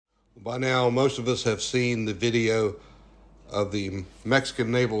By now, most of us have seen the video of the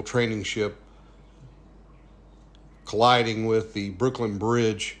Mexican Naval training ship colliding with the Brooklyn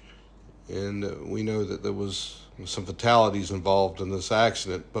Bridge, and we know that there was some fatalities involved in this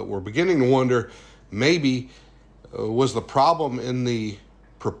accident, but we're beginning to wonder, maybe was the problem in the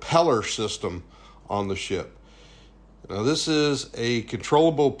propeller system on the ship. Now, this is a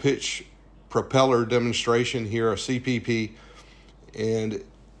controllable pitch propeller demonstration here, a CPP, and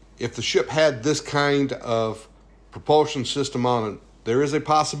if the ship had this kind of propulsion system on it, there is a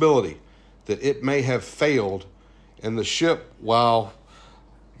possibility that it may have failed, and the ship, while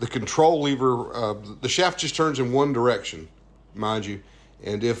the control lever, the shaft just turns in one direction, mind you,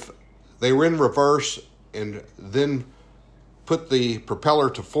 and if they were in reverse and then put the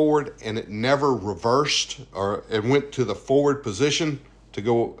propeller to forward and it never reversed or it went to the forward position to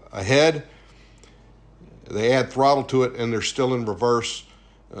go ahead, they add throttle to it and they're still in reverse.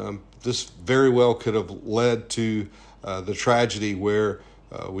 This very well could have led to the tragedy where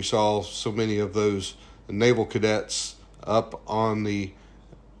we saw so many of those naval cadets up on the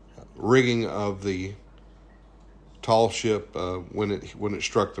rigging of the tall ship when it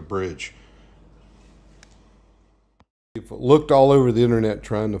struck the bridge. We've looked all over the internet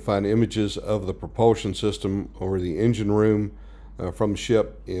trying to find images of the propulsion system or the engine room from the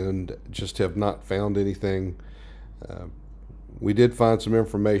ship, and just have not found anything. We did find some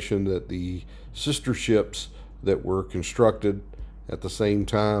information that the sister ships that were constructed at the same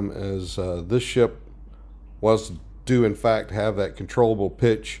time as this ship was do in fact have that controllable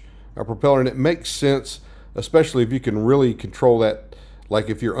pitch propeller, and it makes sense, especially if you can really control that, like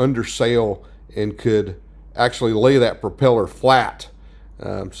if you're under sail and could actually lay that propeller flat,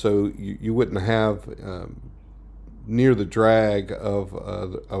 so you wouldn't have near the drag of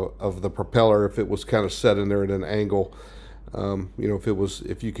the propeller if it was kind of set in there at an angle. You know,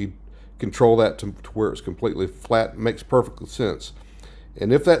 if you could control that to where it's completely flat, it makes perfect sense.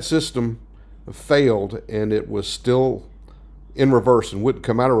 And if that system failed and it was still in reverse and wouldn't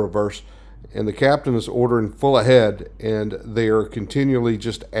come out of reverse, and the captain is ordering full ahead and they are continually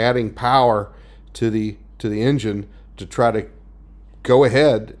just adding power to the engine to try to go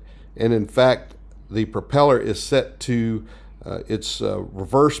ahead, and in fact the propeller is set to its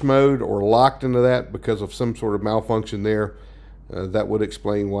reverse mode or locked into that because of some sort of malfunction there, that would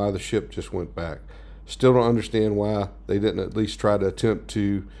explain why the ship just went back. Still don't understand why they didn't at least try to attempt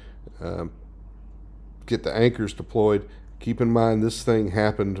to get the anchors deployed. Keep in mind, this thing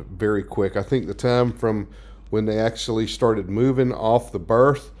happened very quick. I think the time from when they actually started moving off the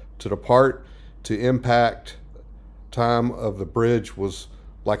berth to depart to impact time of the bridge was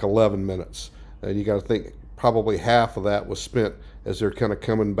like 11 minutes. And you got to think probably half of that was spent as they're kind of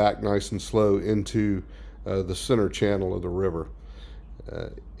coming back nice and slow into the center channel of the river.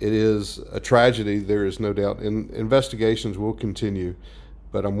 It is a tragedy, there is no doubt, and investigations will continue,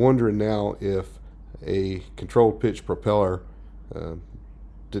 but I'm wondering now if a controlled pitch propeller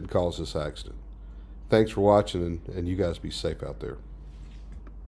did cause this accident. Thanks for watching, and you guys be safe out there.